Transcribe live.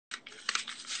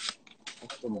The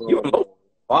You boy, a man. low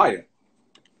fire.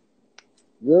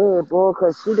 Yeah, boy,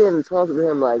 because she didn't talk to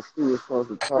him like she was supposed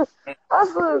to talk. I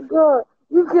said, God,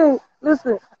 you can't,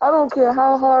 listen, I don't care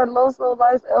how hard Loso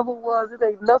life ever was, it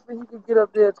ain't nothing he could get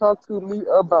up there and talk to me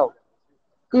about.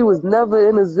 He was never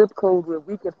in a zip code where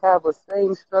we could have a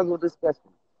same struggle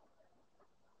discussion.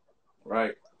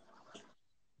 Right.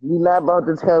 You not about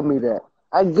to tell me that.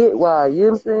 I get why, you know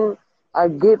what I'm saying? I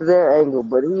get their angle,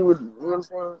 but he would, you know what I'm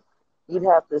saying? He'd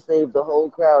have to save the whole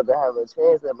crowd to have a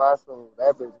chance at my soul.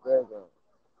 That bitch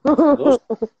Loso,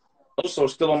 gonna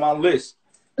Loso's still on my list.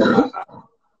 I,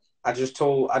 I just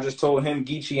told him,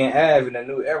 Geechee, and Av in the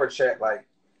new era chat, like,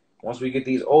 once we get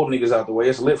these old niggas out the way,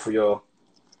 it's lit for y'all.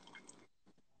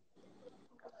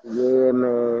 Yeah,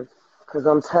 man. Cause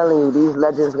I'm telling you, these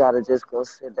legends gotta just go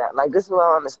sit down. Like this is what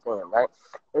I understand, right?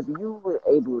 If you were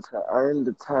able to earn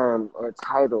the term or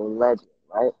title legend,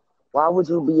 right? Why would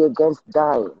you be against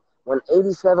dying when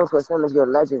 87% of your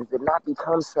legends did not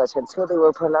become such until they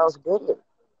were pronounced dead? If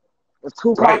Right.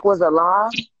 Tupac was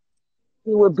alive,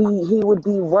 he would be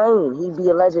Wayne. He'd be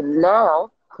a legend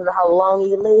now because of how long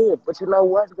he lived. But you know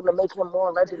what's gonna make him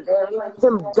more legendary?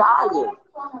 Him dying.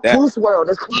 That Juice World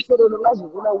is considered a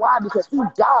legend. You know why? Because he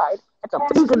died at the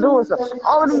peak of doing so.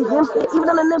 All of these Nipsey, even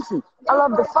on the Nipsey, I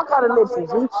love the fuck out of Nipsey,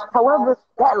 G. However,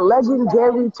 that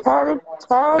legendary tag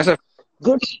that's a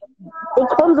gets it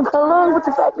comes along with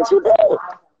the fact that you did.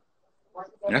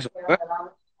 that's a fact.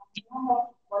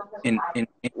 And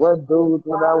What dudes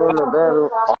would I want to battle?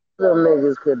 All them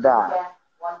niggas could die.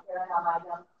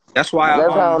 that's why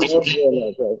That's how I'm feeling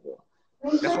that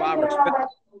person. that's why I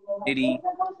respect Diddy,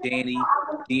 Danny,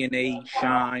 DNA,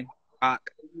 Shine, Rock,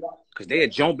 because they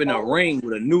had jump in a ring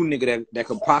with a new nigga that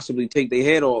could possibly take their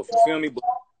head off. You feel me? But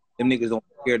them niggas don't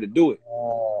care to do it.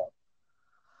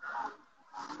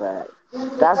 Right.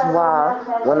 That's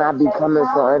why when I be coming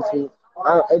for Auntie,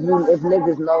 if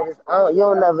niggas notice,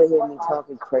 you'll never hear me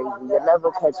talking crazy. You'll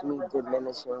never catch me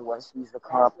diminishing what she's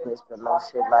accomplished or no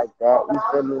shit like that. You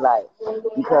feel me? Like,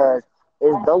 because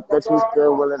it's dope that you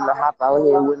still willing to hop out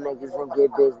here with niggas and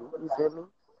get busy. You feel me?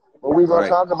 But we gonna Right.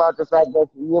 talk about the fact that,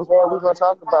 you know what I'm saying? We gonna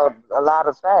talk about a lot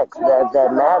of facts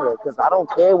that matter. Cause I don't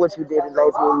care what you did in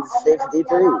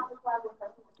 1963. I'm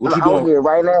What you out doing? here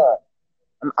right now.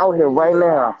 I'm out here right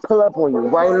now. Pull up on you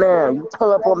right now. You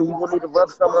pull up on me. You gonna need to rub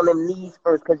some on them knees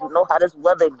first, cause you know how this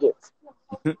weather gets.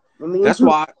 You mean? That's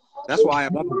why. That's why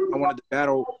at one point I wanted to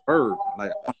battle Bird.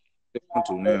 Like I don't want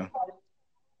to now.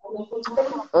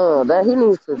 That he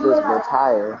needs to just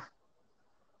retire.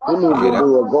 He needs Yeah, to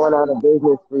do a going out of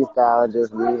business freestyle and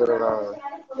just leave it alone.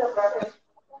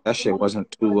 that shit wasn't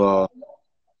too.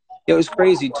 Yo, it's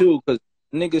crazy too because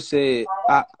nigga said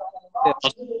I said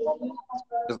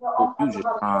oh, you just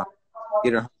trying to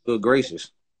get her good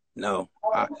graces. No,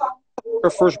 her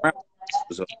first round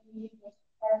was up.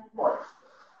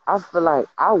 I feel like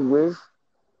I wish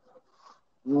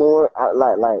more.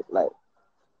 Like.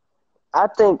 I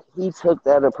think he took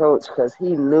that approach because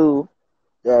he knew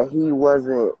that he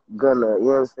wasn't gonna. You know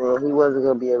what I'm saying? He wasn't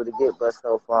gonna be able to get but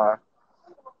so far.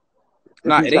 If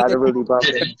Nah, he it ain't tried to that you really bump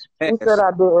it. Who said pass.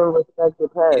 I didn't respect the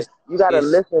past? It's You gotta it's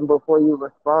listen before you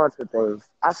respond to things.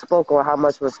 I spoke on how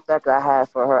much respect I had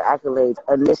for her accolades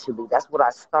initially. That's what I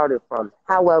started from.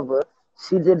 However,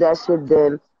 she did that shit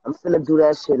then. I'm finna do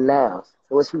that shit now.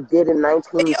 So what she did in hey,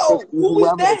 yo, 1960, who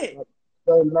is whoever the that? fuck,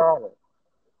 don't matter.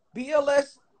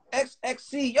 BLS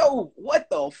XXC. Yo, what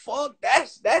the fuck?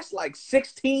 That's like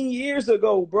 16 years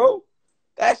ago, bro.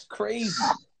 That's crazy.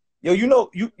 Yo, you know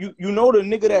the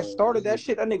nigga that started that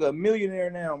shit? That nigga a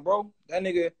millionaire now, bro. That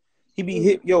nigga, he be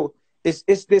hit. Yo, it's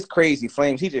this crazy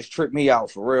Flames. He just tripped me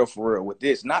out for real with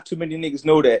this. Not too many niggas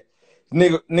know that.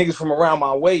 Niggas from around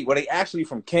my way, well, they actually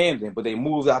from Camden, but they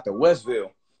moved out to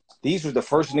Westville. These was the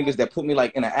first niggas that put me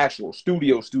like in an actual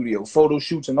studio, photo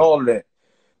shoots and all of that.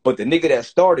 But the nigga that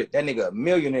started, that nigga a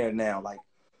millionaire now. Like,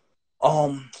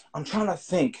 I'm trying to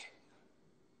think.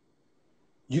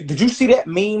 Did you see that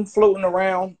meme floating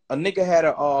around? A nigga had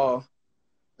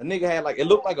like it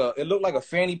looked like a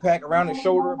fanny pack around his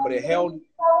shoulder, but it held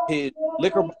his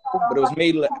liquor bottle, but it was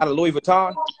made out of Louis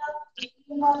Vuitton.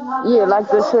 Yeah, like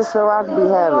the shit Ciroc be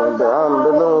having.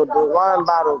 The wine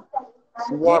bottle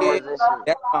Yeah, warmers and shit.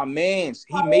 that's my man's.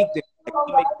 He make this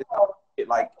shit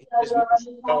like he just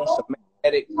on some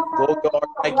magnetic go yard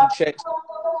Nike checks.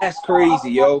 That's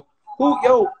crazy, yo.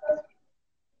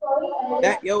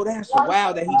 That's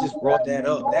wild that he just brought that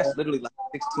up. That's literally like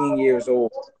 16 years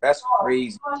old. That's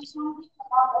crazy.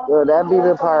 Yo, that be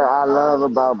the part I love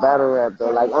about battle rap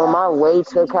though. Like on my way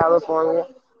to California,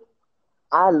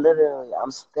 I'm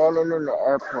standing in the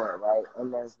airport, right?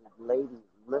 And there's this lady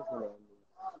looking at me.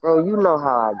 Bro, you know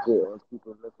how I get when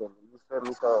people look at me. You feel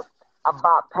me? So I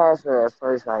bypassed her at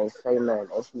first. I ain't say nothing,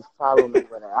 and she followed me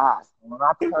with her eyes. And when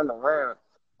I turn around,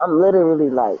 I'm literally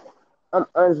like, I'm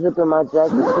unzipping my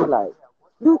jacket. She like,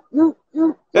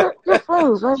 you're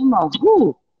Flames, right? I'm like,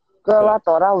 who? Girl, I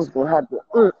thought I was gonna have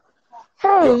to.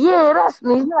 Hey, Yo, yeah, that's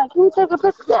me. Like, can you take a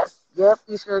picture? Yes. Yep,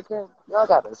 you sure can. Y'all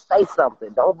gotta say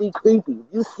something. Don't be creepy. If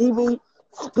you see me,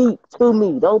 speak to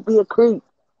me. Don't be a creep.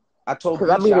 I told Cause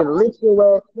I be Bisha, to lick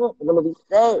your ass up. I'm gonna be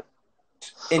sad.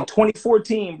 in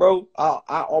 2014, bro,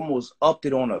 I almost upped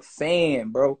it on a fan,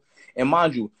 bro. And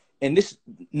mind you, and this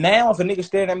now, if a nigga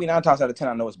staring at me 9 times out of 10,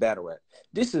 I know it's battle rap.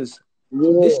 This is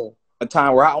Yeah. a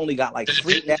time where I only got like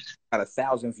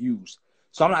 1,000 views,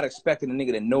 so I'm not expecting a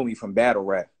nigga to know me from battle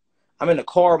rap. I'm in the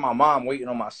car with my mom waiting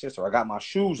on my sister. I got my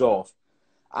shoes off.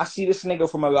 I see this nigga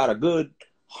from about a good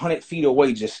 100 feet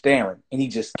away just staring, and he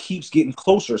just keeps getting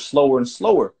closer, slower and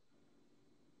slower.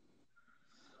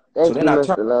 So Thank then you, I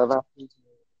turn. Mr. Love.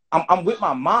 I'm with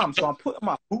my mom, so I'm putting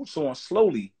my boots on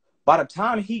slowly. By the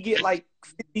time he get like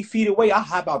 50 feet away, I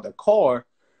hop out the car,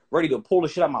 ready to pull the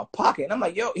shit out of my pocket. And I'm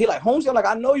like, yo, he like, Holmes, like,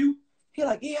 I know you. He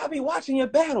like, yeah, I be watching your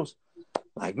battles.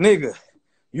 Like, nigga,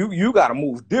 you gotta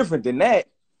move different than that.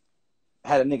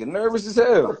 Had a nigga nervous as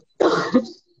hell.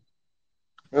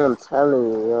 I'm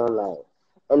telling you,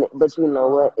 like, but you know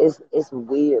what? It's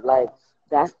weird. Like,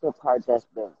 that's the part that's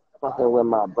been fucking with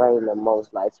my brain the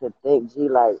most. Like, to think, gee,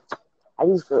 like,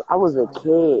 I was a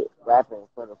kid rapping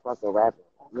for the fucking rapping.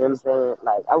 You know what I'm saying?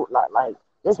 Like, like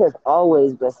this has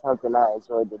always been something I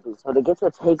enjoyed to do. So to get to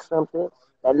take something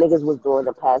that niggas was doing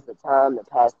to pass the time, to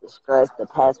pass the stress, to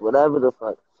pass whatever the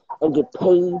fuck, and get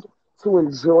paid to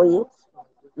enjoy it.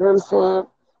 You know what I'm saying?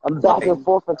 I'm back Right. and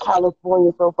forth from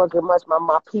California so fucking much.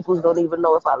 My peoples don't even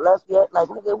know if I left yet. Like,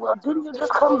 nigga, well, didn't you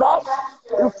just come back?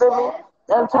 You feel me?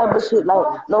 That type of shit. Like,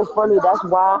 no funny. That's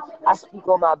why I speak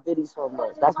on my biddy so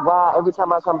much. That's why every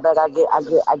time I come back, I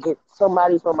get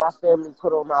somebody from my family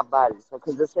put on my body. So,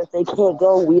 cause since they can't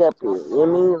go, we up here. You know what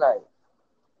I mean? Like,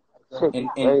 shit And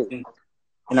and crazy. and,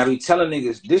 and I be telling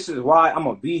niggas, this is why I'm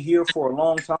gonna be here for a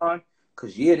long time.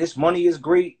 Cause yeah, this money is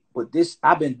great, but this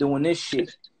I've been doing this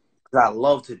shit because I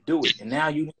love to do it. And now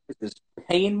you niggas is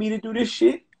paying me to do this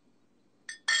shit.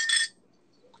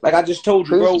 Like I just told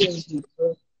you, bro. Appreciate you,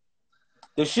 bro.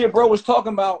 The shit bro was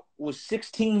talking about was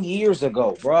 16 years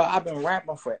ago, bro. I've been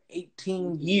rapping for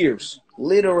 18 years.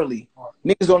 Literally.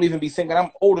 Niggas don't even be thinking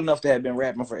I'm old enough to have been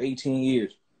rapping for 18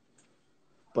 years.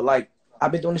 But like,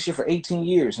 I've been doing this shit for 18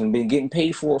 years and been getting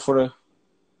paid for it for the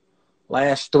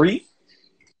last 3.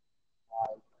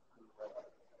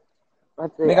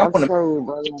 Nigga, I'm telling you,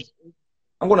 brother.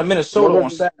 I'm going to Minnesota on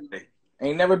Niggas, Saturday.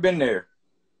 Ain't never been there.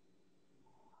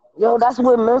 yo, that's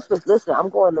with Memphis. Listen, I'm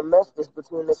going to Memphis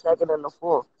between the 2nd and the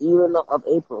 4th, even though, of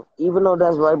April, even though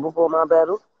that's right before my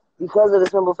battle, because of the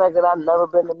simple fact that I've never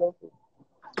been to Memphis.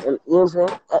 And, you know what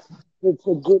I'm saying?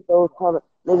 To get those kind of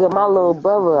nigga, my little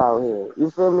brother out here.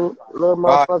 You feel me? Little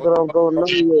All motherfucker don't go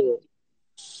nowhere.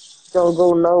 Don't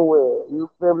go nowhere. You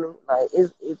feel me? Like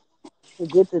it's to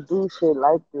get to do shit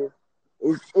like this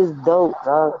is dope,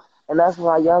 dog. And that's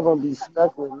why y'all gonna be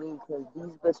stuck with me, because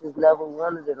these bitches never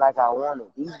wanted it like I wanted.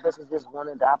 These bitches just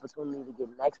wanted the opportunity to get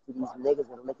next to these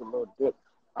niggas and lick a little dick.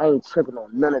 I ain't tripping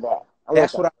on none of that. I want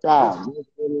That's the what I told bag. you. You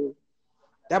feel me?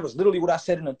 That was literally what I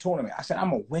said in the tournament. I said, I'm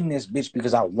going to win this bitch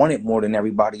because I want it more than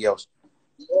everybody else.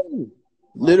 Yeah. And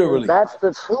Literally. that's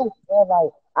the truth, man.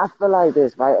 Like, I feel like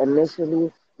this, right? Initially,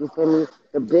 you feel me?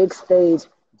 The big stage,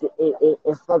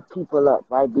 it fucked people up,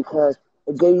 right? Because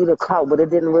it gave you the clout, but it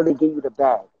didn't really give you the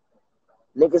bag.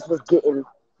 Niggas was getting,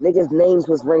 niggas' names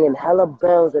was ringing hella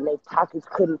bells, and they pockets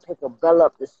couldn't pick a bell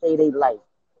up to say they life.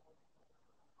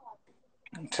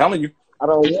 I'm telling you. I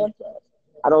don't want that.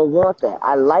 I don't want that.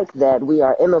 I like that we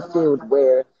are in a field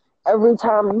where every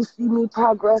time you see me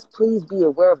progress, please be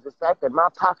aware of the fact that my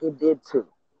pocket did too.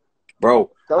 Bro,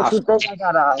 Don't you think I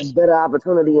got a better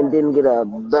opportunity and didn't get a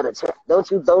better chance? Don't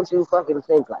you fucking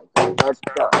think like that. That's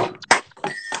dumb.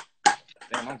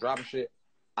 damn, I'm dropping shit.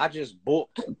 I just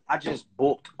booked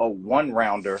a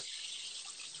 1-rounder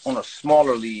on a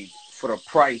smaller league for the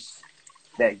price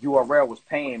that URL was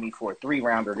paying me for a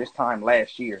 3-rounder this time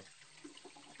last year.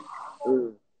 Mm. You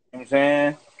know what I'm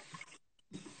saying?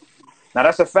 Now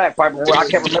that's a fact, PIPERBOY. I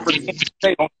can't remember the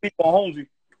say. Don't speak on HOLMZIE.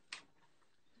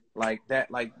 Like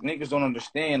that, like niggas don't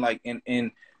understand. Like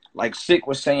and like Sick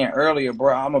was saying earlier,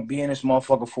 bro, I'm gonna be in this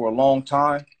motherfucker for a long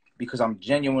time because I'm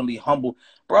genuinely humble.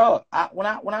 Bro, when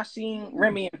I seen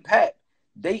Remy and Pat,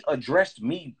 they addressed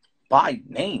me by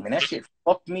name and that shit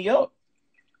fucked me up.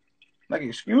 Like,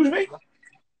 excuse me?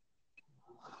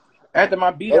 After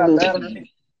my beat They out be battle, like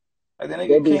the they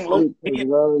nigga be King Low sleep because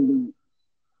love be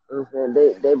I'm saying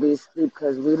they be asleep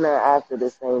because we not after the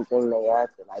same thing they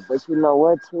after. Like, but you know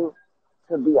what, too?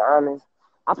 To be honest,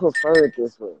 I prefer it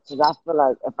this way because I feel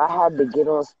like if I had to get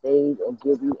on stage and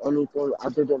give you anything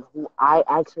other than who I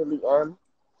actually am,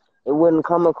 it wouldn't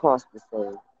come across the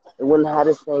same. It wouldn't have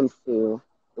the same feel.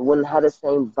 It wouldn't have the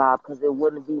same vibe because it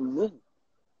wouldn't be me.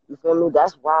 You feel me?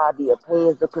 That's why the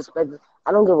opinions, the perspective,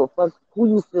 I don't give a fuck who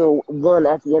you feel won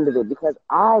at the end of it because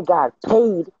I got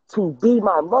paid to be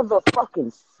my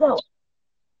motherfucking self.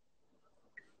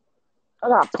 I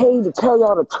got paid to tell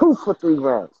y'all the truth for 3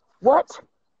 rounds. What?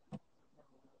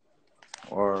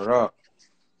 Word up.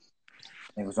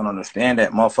 Niggas don't understand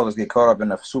that. Motherfuckers get caught up in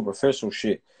the superficial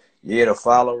shit. Yeah, the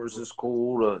followers is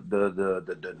cool.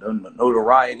 The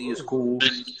notoriety is cool.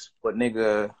 But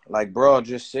nigga, like bro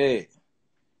just said,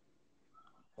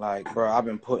 like bro, I've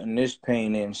been putting this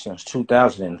pain in since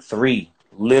 2003,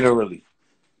 literally.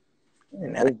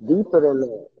 And It's deeper than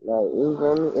that. Like, you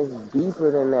feel me? It's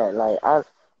deeper than that. Like,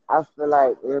 I feel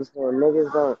like, you know what I'm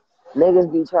saying?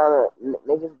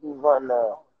 Niggas be wanting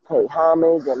to pay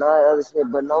homage and all that other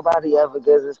shit, but nobody ever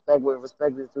gives respect where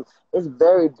respect is due. It's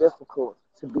very difficult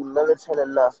to be militant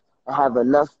enough and have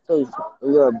enough faith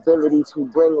in your ability to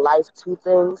bring life to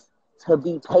things to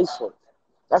be patient.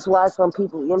 That's why some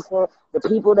people, you know what I'm saying? The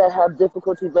people that have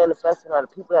difficulty manifesting are the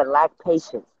people that lack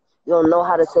patience. You don't know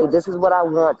how to say, this is what I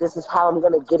want, this is how I'm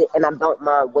going to get it, and I don't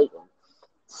mind waiting.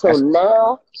 So that's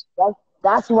now,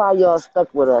 that's why y'all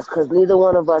stuck with us, because neither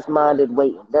one of us minded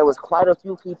waiting. There was quite a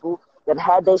few people that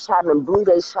had they shot and blew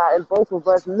they shot, and both of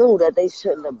us knew that they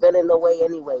shouldn't have been in the way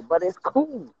anyway. But it's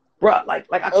cool. bro, like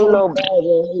I Ain't told you, no bad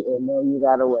in hating, man. You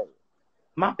gotta wait.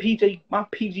 my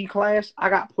PG class, I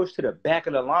got pushed to the back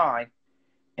of the line.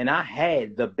 And I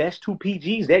had the best 2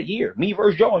 PGs that year. Me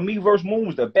versus Joe and me versus Moon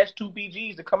was the best 2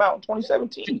 PGs to come out in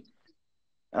 2017.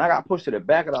 And I got pushed to the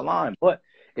back of the line. But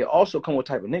it also come what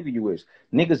type of nigga you is.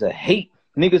 Niggas a hate.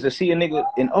 Niggas a see a nigga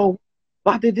and, oh,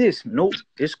 why did this? Nope,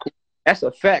 it's cool. That's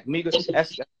a fact, nigga.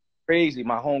 That's crazy.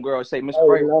 My homegirl say, Miss Hey,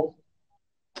 Frey, no,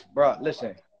 bro,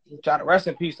 listen. Try to rest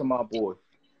in peace to my boy.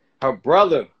 Her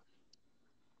brother,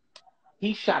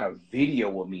 he shot a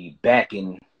video of me back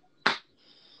in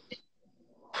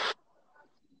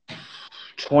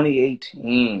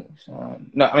 2018.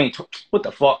 No, I mean, what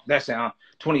the fuck? That sound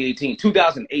 2018,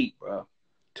 2008, bro.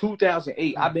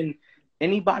 2008. I've been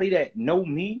anybody that know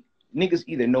me, niggas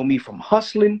either know me from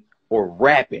hustling or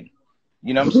rapping.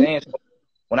 You know what I'm saying? So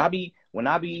when I be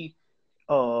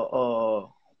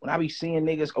seeing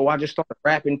niggas, oh, I just started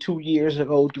rapping 2 years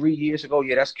ago, 3 years ago.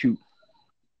 Yeah, that's cute.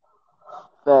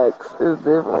 facts. It's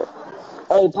different.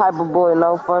 Hey, Piper Boy,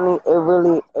 no funny.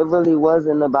 It really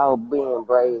wasn't about being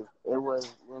brave. It was,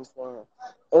 you know what I'm saying?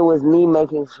 It was me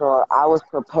making sure I was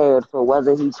prepared for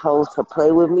whether he chose to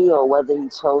play with me or whether he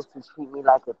chose to treat me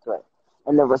like a threat.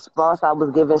 And the response I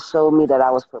was given showed me that I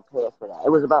was prepared for that. It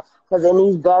was about, because in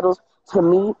these battles, to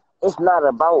me, it's not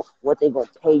about what they're going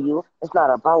to pay you. It's not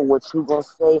about what you're going to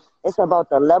say. It's about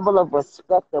the level of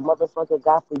respect the motherfucker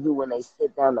got for you when they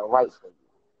sit down to write for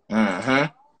you. Mm-hmm.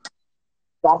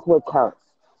 That's what counts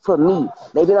for me.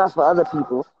 Maybe not for other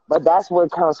people, but that's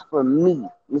what counts for me.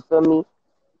 You feel me?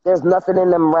 There's nothing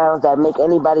in them rounds that make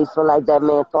anybody feel like that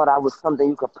man thought I was something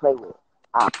you could play with.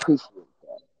 I appreciate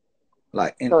that.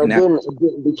 Like, So and that, it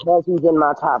didn't because he's in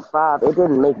my top 5. It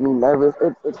didn't make me nervous.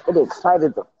 It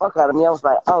excited the fuck out of me. I was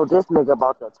like, oh, this nigga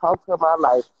about to talk to my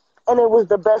life, and it was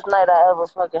the best night I ever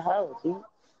fucking had. Dude.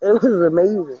 It was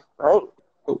amazing, right?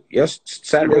 yes,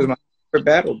 Saturday was my favorite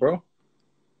battle, bro.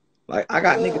 Like, I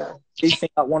got niggas. Yeah. They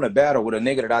think I want to battle with a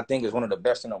nigga that I think is one of the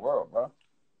best in the world, bro.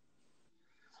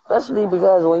 Especially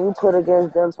because when you put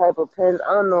against them type of pins,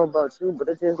 I don't know about you, but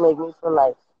it just make me feel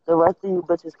like the rest of you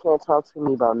bitches can't talk to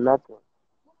me about nothing.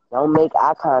 Don't make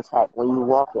eye contact when you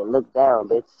walk and look down,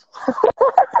 bitch.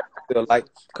 Like,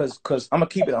 cause I'm gonna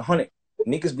keep it 100.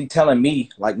 Niggas be telling me,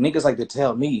 like niggas like to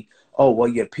tell me, oh well,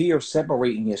 your peers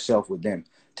separating yourself with them.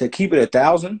 To keep it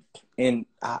 1,000, and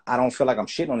I don't feel like I'm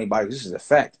shitting on anybody. This is a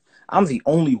fact. I'm the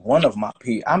only one of my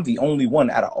peers. I'm the only one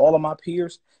out of all of my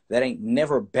peers that ain't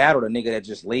never battled a nigga that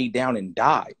just laid down and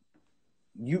died.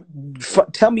 You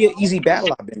tell me an easy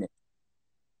battle I've been in.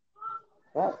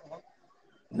 Yeah.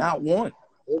 Not one.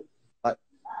 Like,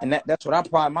 and that's what I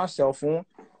pride myself on.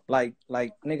 Like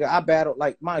nigga, I battled,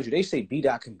 like, mind you, they say B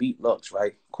Dot can beat Lux,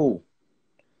 right? Cool.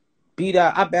 B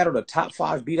Dot, I battled a top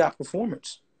 5 B Dot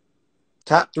performance.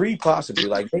 Top 3 possibly.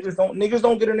 Like niggas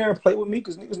don't get in there and play with me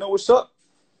because niggas know what's up.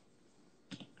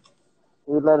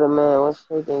 You let a man what's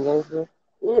shaking gangster.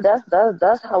 Yeah,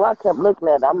 that's how I kept looking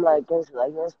at it. I'm like gangster.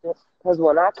 Because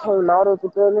when I came out of the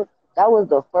building, that was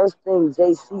the first thing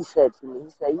JC said to me.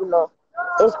 He said, you know,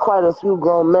 It's quite a few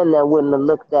grown men that wouldn't have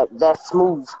looked that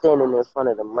smooth standing in front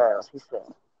of them rounds. He said,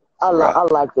 Right. I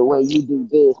like the way you do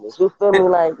business. You feel me?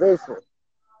 Like, listen.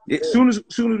 Soon as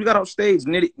we got off stage,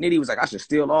 Nitty was like, I should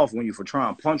steal off when you for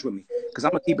trying to punch with me. Because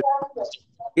I'm going to keep it.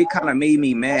 It kind of made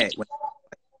me mad. When,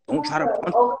 don't try to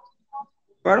punch.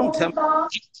 Bro, don't tell me.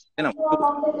 Then I'm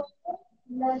do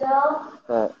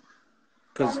it.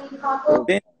 Because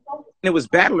then it was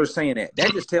battlers saying that.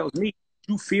 That just tells me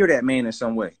you fear that man in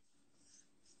some way.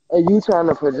 And you trying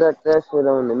to project that shit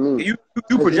onto me. You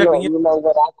Cause projecting you know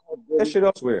what that shit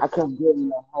elsewhere. I kept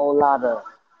getting a whole lot of,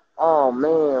 oh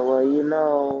man, well,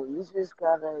 you just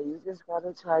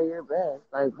gotta try your best.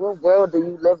 Like, what world do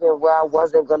you live in where I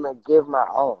wasn't gonna give my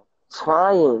all?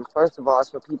 Trying, first of all, is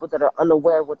for people that are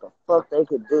unaware of what the fuck they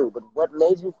could do. But what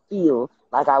made you feel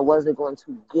like I wasn't going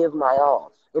to give my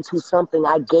all into something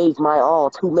I gave my all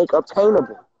to make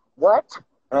obtainable? What?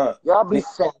 Y'all be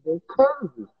savage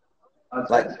crazy.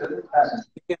 Like,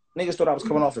 niggas thought I was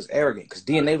coming off as arrogant because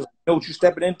DNA was like, you know what you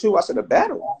stepping into? I said, a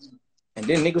battle. And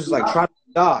then niggas was like, try to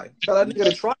die. Tell that nigga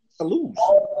to try to lose.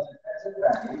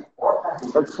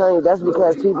 I'm telling you, that's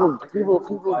because people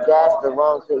gas the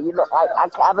wrong thing. You know,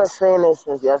 I've been saying this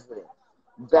since yesterday.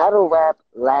 Battle rap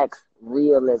lacks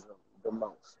realism the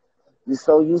most. You're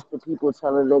so used to people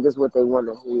telling niggas what they want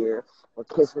to hear or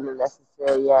kissing the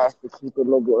necessary ass to keep a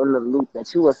nigga in the loop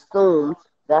that you assume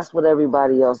that's what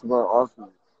everybody else gonna offer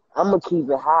you. I'm gonna keep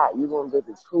it hot. You're gonna get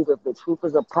the truth. If the truth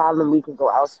is a problem, we can go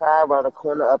outside, around the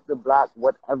corner, up the block,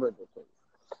 whatever the case.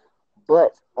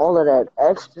 But all of that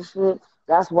extra shit,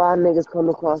 that's why niggas come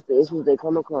across the issues they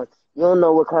come across. You don't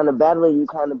know what kind of battler you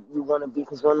want to be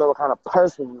because you don't know what kind of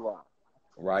person you are.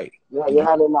 Right. You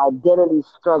had an identity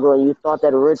struggle and you thought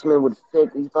that Richmond would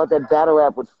fix. You thought that battle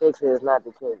rap would fix it. It's not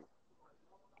the case.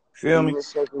 Feel me?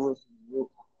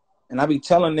 And I be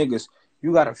telling niggas,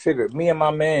 you gotta figure. Me and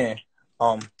my man,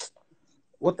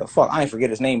 what the fuck? I ain't forget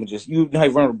his name. It just you know,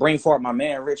 run a brain fart. My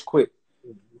man, Rich, quick.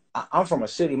 I'm from a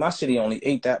city. My city only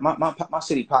 8,000. My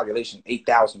city population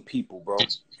 8,000 people, bro.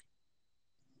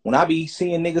 When I be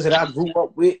seeing niggas that I grew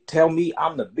up with tell me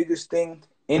I'm the biggest thing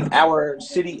in our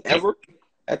city ever,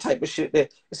 that type of shit,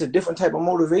 that it's a different type of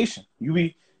motivation. You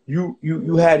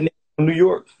had niggas from New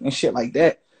York and shit like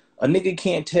that. A nigga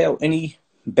can't tell any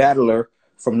battler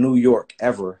from New York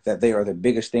ever that they are the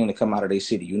biggest thing to come out of their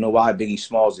city. You know why? Biggie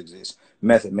Smalls exists,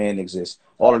 Method Man exists,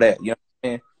 all of that. You know what I'm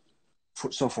saying?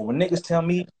 So for when niggas tell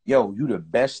me, yo, you the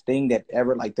best thing that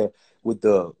ever, like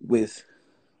with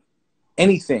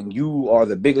anything, you are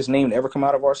the biggest name to ever come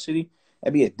out of our city,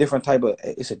 that'd be a different type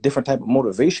of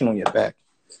motivation on your back.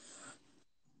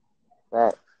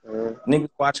 Right. Niggas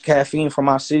watch Caffeine from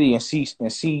our city and see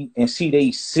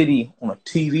they city on a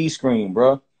TV screen,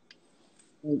 bro.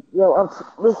 Yo,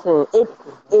 listen,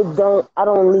 I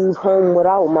don't leave home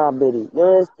without my biddy. You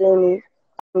understand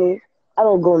me? I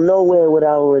don't go nowhere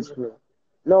without Richmond.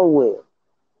 Nowhere.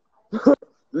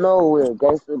 Nowhere,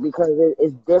 gangster, because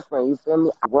it's different. You feel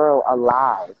me? World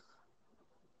alive.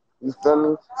 You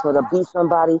feel me? So to be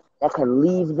somebody that can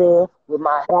leave there with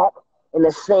my hat in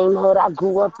the same hood I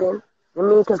grew up in, you know what I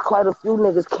mean? Because quite a few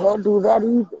niggas can't do that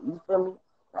either. You feel me?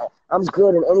 Like, I'm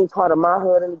good in any part of my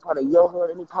hood, any part of your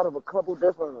hood, any part of a couple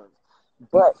different ones.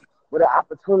 But with an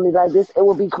opportunity like this, it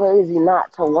would be crazy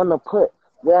not to want to put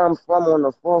where I'm from on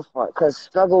the forefront. Because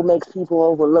struggle makes people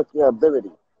overlook your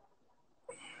ability.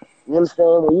 You know what I'm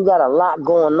saying? When you got a lot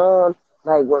going on,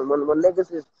 like when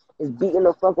niggas is beating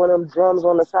the fuck with them drums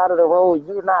on the side of the road,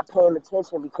 you're not paying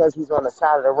attention because he's on the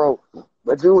side of the road.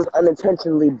 But you was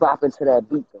unintentionally bopping to that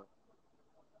beat though.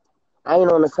 I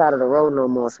ain't on the side of the road no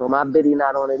more, so my biddy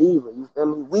not on it either. You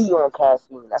feel me? We on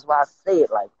Caffeine. That's why I say it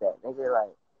like that. Nigga,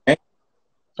 like,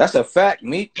 that's a fact,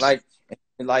 me. Like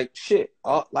shit.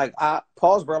 Like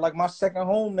Paulsboro, like my second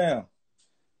home now.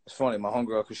 It's funny, my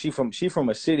homegirl, because she from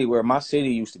a city where my city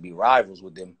used to be rivals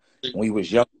with them when we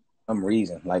was young for some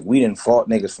reason. Like, we didn't fought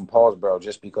niggas from Paulsboro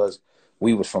just because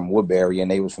we was from Woodbury and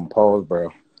they was from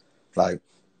Paulsboro. Like,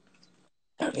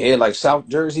 yeah, like South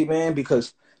Jersey, man,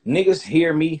 because niggas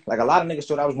hear me. Like, a lot of niggas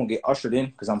thought I was going to get ushered in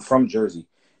because I'm from Jersey.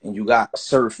 And you got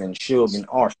Surf and Shug and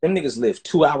Arch. Them niggas live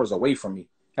 2 hours away from me.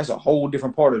 That's a whole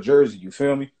different part of Jersey, you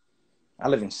feel me? I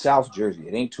live in South Jersey.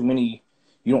 It ain't too many,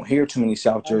 you don't hear too many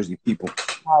South Jersey people.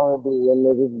 how it be when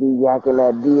niggas be yakking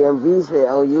that DMV shit.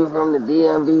 Oh, you from the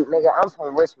DMV? Nigga, I'm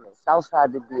from Richmond,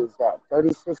 Southside to be exact.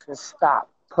 36 and stop.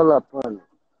 Pull up on me.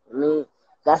 I mean,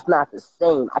 that's not the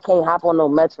same. I can't hop on no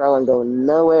metro and go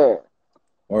nowhere.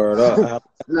 Word up.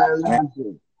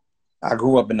 I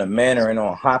grew up in the Manor and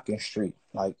on Hopkins Street.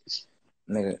 Like,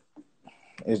 nigga,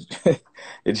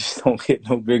 it just don't get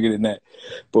no bigger than that.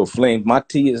 But Flame, my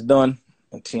tea is done.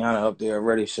 And Tiana up there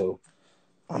already, so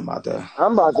I'm about to.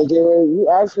 I'm about to get ready. You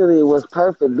actually was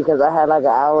perfect because I had like an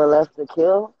hour left to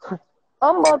kill.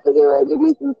 I'm about to get ready. Give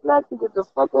me some snacks to get the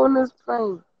fuck on this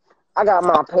plane. I got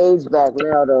my page back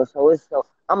now though, so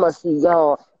I'm gonna see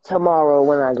y'all tomorrow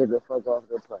when I get the fuck off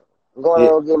the plane. I'm going to Yeah.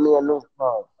 go get me a new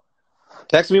phone.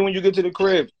 Text me when you get to the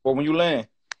crib or when you land.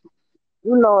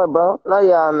 You know it, bro. Love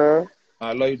y'all, man.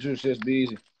 I love you too, sis. Be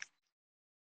easy.